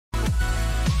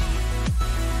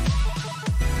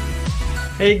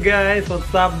Hey guys,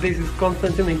 what's up? This is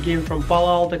Konstantin again from Palo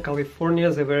Alto, California,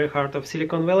 the very heart of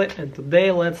Silicon Valley, and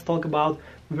today let's talk about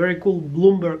a very cool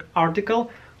Bloomberg article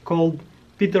called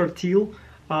Peter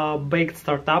Thiel-Backed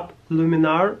startup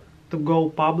Luminar to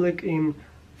go public in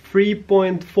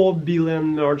 $3.4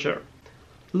 billion merger.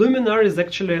 Luminar is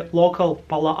actually a local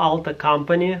Palo Alto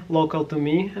company, local to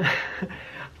me.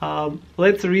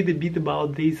 Let's read a bit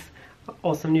about this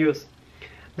awesome news.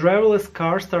 Driverless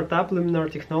car startup Luminar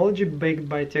Technology, backed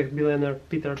by tech billionaire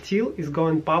Peter Thiel, is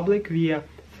going public via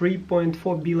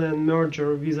 $3.4 billion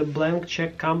merger with a blank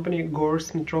check company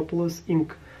Gorse Metropolis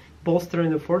Inc.,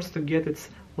 bolstering efforts to get its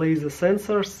laser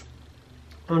sensors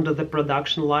onto the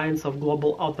production lines of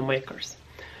global automakers.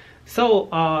 So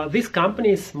this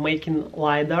company is making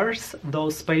lidars,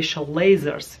 those spatial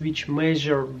lasers which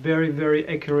measure very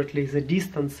accurately the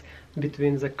distance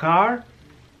between the car,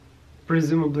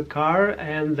 presumably car,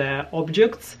 and the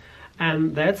objects,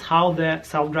 and that's how the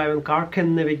self-driving car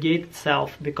can navigate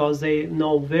itself, because they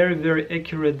know very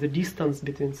accurate the distance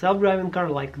between self-driving car,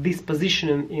 like this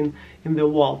positioning in the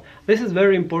wall. This is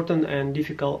very important and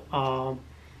difficult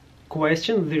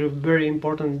question, very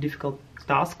important and difficult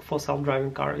task for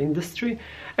self-driving car industry.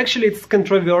 Actually, it's a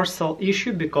controversial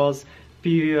issue because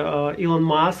Elon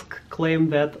Musk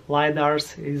claimed that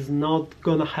lidars is not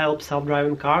gonna help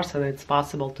self-driving cars, and it's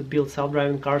possible to build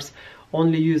self-driving cars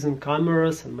only using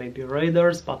cameras and maybe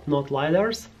radars, but not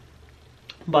lidars.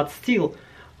 But still,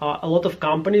 a lot of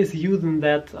companies using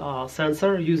that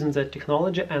sensor, using that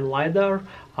technology, and lidar,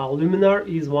 Luminar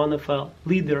is one of a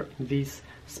leader in this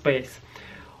space.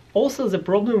 Also, the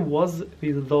problem was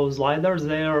with those lidars,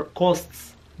 their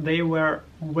costs. They were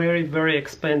very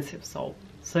expensive. So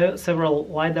several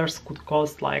lidars could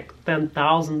cost like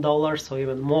 $10,000 or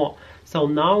even more. So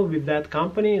now with that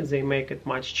company, they make it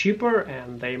much cheaper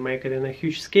and they make it in a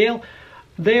huge scale.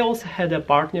 They also had a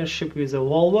partnership with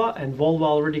Volvo, and Volvo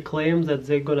already claimed that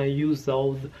they're gonna use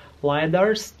those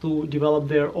lidars to develop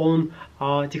their own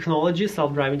technology,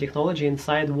 self-driving technology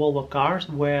inside Volvo cars,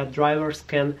 where drivers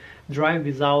can drive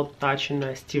without touching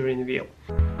a steering wheel.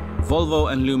 Volvo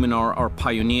and Luminar are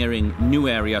pioneering new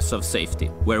areas of safety,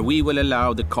 where we will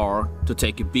allow the car to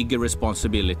take a bigger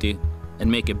responsibility and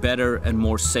make a better and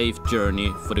more safe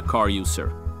journey for the car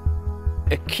user.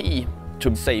 A key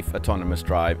to safe autonomous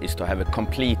drive is to have a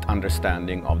complete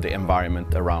understanding of the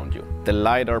environment around you. The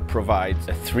lidar provides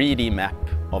a 3D map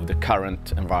of the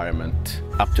current environment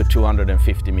up to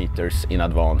 250 meters in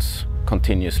advance,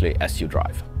 continuously as you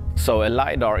drive. So a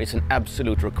lidar is an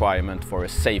absolute requirement for a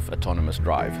safe autonomous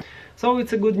drive. So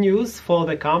it's a good news for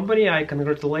the company. I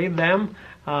congratulate them.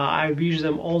 I wish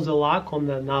them all the luck on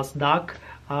the NASDAQ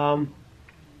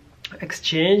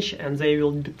exchange, and they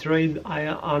will be traded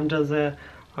under the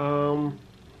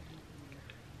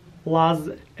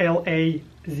LAZR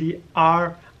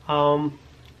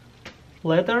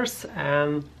letters.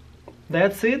 And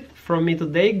that's it from me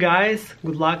today, guys.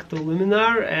 Good luck to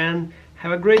Luminar and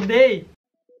have a great day.